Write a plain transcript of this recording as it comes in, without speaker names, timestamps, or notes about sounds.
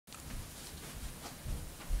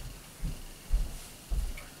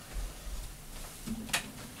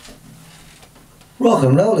Rock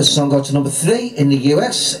and roll. This song got to number 3 in the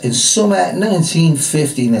US in summer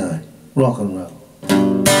 1959. Rock and roll.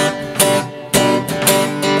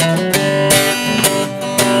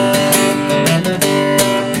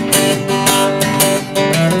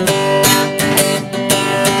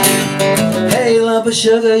 Hey lump of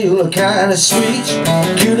sugar, you look kinda sweet,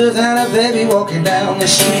 cuter than a baby walking down the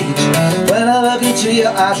street. When I look into your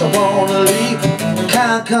eyes I wanna leap,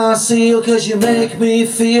 can't conceal cause you make me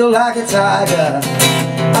feel like a tiger.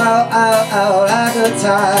 Ow, ow, ow, like a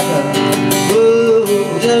tiger.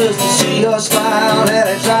 Ooh, just to see your smile and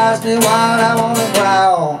it drives me wild, I wanna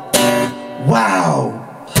growl.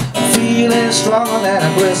 Wow, feeling stronger than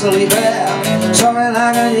a grizzly bear, soaring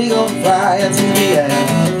like an eagle flying through the air.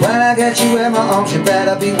 When I get you in my arms you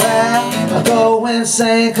better beware, I go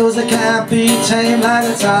insane cause I can't be tamed like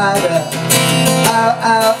a tiger. Ow,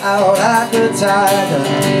 ow, ow, like a tiger.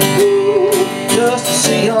 Ooh, just to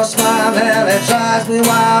see your smile and it drives me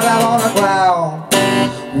wild, I wanna growl.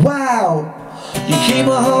 Wow, you keep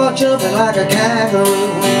my heart jumping like a kangaroo,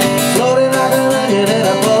 floating like an onion in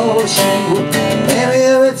a bowl of stew. Baby,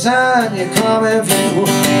 every time you come in view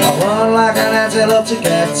I run like an antelope to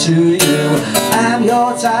get to you. I'm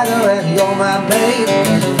your tiger and you're my mate.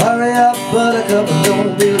 Hurry up buttercup and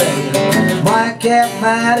don't be late. Might get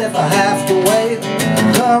mad if I have to wait.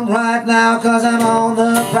 Come right now cause I'm on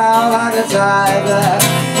the prowl like a tiger.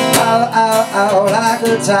 Ow, ow, ow, like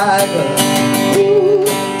a tiger. Ooh,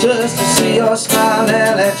 just to see your smile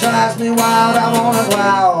and it drives me wild, I wanna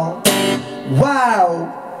growl.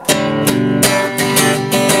 Wow.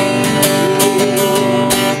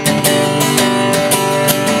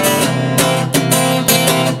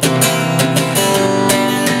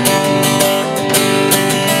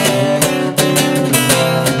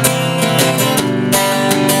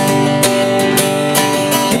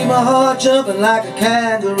 Jumping like a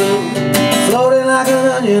kangaroo, floating like an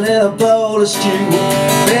onion in a bowl of stew.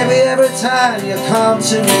 Baby, every time you come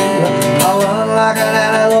to me I run like an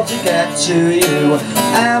antelope to get to you.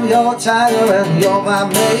 I'm your tiger and you're my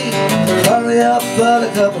mate. Hurry up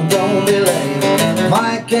buttercup and don't be late.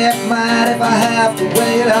 Might get mad if I have to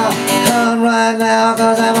wait. I'll come right now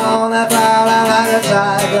cause I'm on that prowl. I'm like a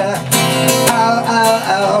tiger. Ow, ow,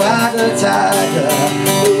 ow, like a tiger.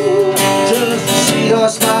 Ooh, just to see your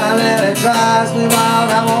smile and it drives me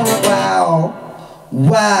wild, I wanna growl.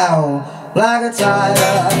 Wow, like a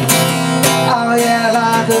tiger. Oh yeah,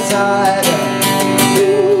 like a tiger.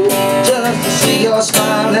 Ooh, just to see your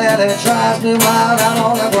smile and it drives me wild, I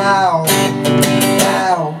wanna growl.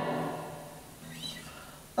 Wow.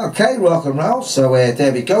 Okay, rock and roll. So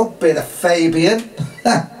there we go, bit of Fabian.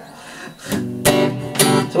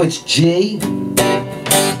 So it's G.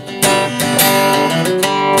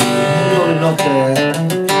 Loading up there.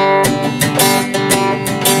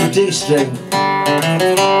 D string.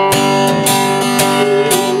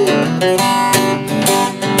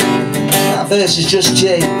 That verse is just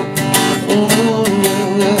G.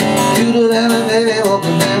 Cuter than a baby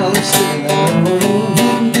walking down the street.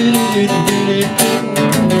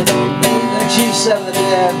 G7 at the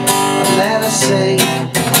end, and then a C.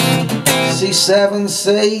 C7,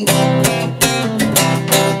 C,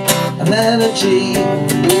 and then a G,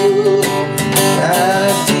 ooh, and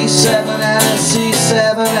a D7 and a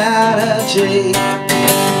C7 and a G.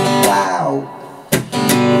 Wow.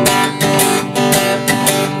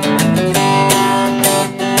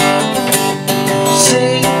 C,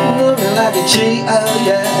 moving like a G, oh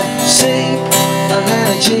yeah. C, and then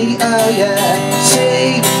a G, oh yeah. C,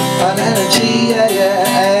 and then a G, yeah,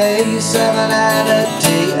 yeah. A7 and a D.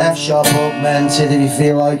 F sharp augmented if you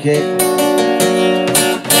feel like it.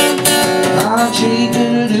 G, do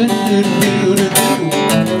do do do do do.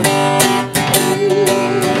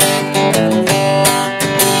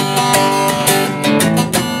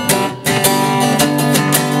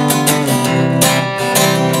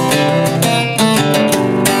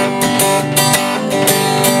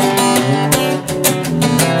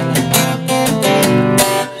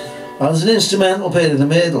 There's an instrumental bit in the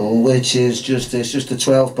middle which is just, it's just a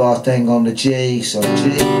 12 bar thing on the G, so G,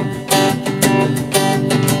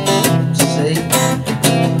 C,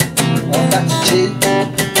 oh that's G,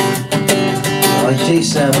 right,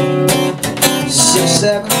 G7,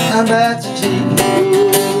 C7 and that's a G.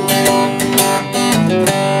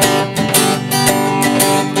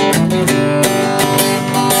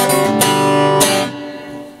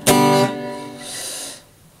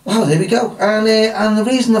 Oh, there we go. And the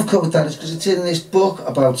reason I've covered that is because it's in this book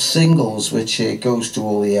about singles, which goes to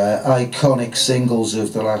all the iconic singles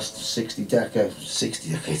of the last 6 decades.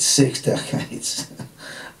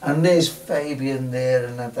 And there's Fabian there,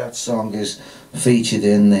 and that song is featured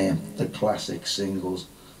in there, the classic singles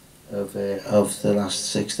of the last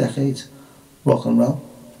 6 decades, rock and roll.